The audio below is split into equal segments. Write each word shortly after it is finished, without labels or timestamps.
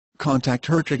Contact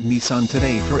Hertrich Nissan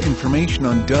today for information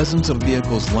on dozens of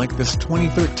vehicles like this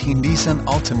 2013 Nissan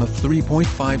Altima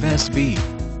 3.5 SV.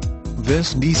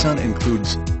 This Nissan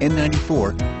includes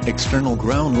N94, external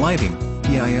ground lighting,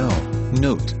 PIO.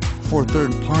 Note: for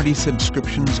third-party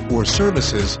subscriptions or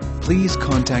services, please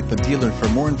contact the dealer for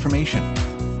more information.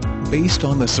 Based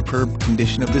on the superb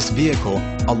condition of this vehicle,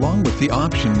 along with the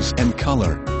options and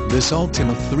color, this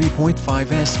Altima 3.5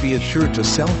 SV is sure to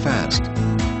sell fast.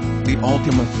 The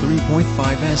Altima 3.5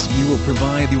 SV will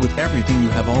provide you with everything you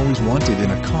have always wanted in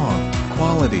a car: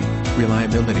 quality,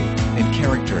 reliability, and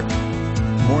character.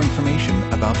 More information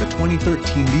about the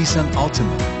 2013 Nissan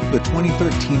Altima. The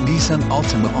 2013 Nissan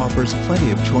Altima offers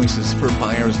plenty of choices for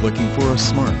buyers looking for a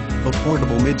smart,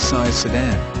 affordable mid-size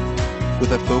sedan.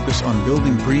 With a focus on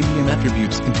building premium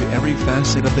attributes into every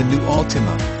facet of the new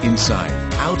Altima, inside,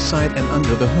 outside and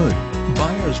under the hood,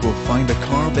 buyers will find a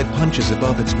car that punches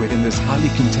above its weight in this highly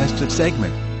contested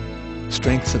segment.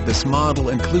 Strengths of this model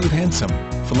include handsome,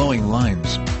 flowing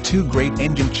lines, two great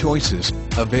engine choices,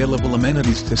 available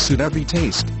amenities to suit every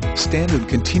taste, standard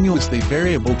continuously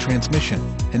variable transmission,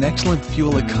 and excellent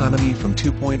fuel economy from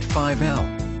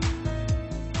 2.5L.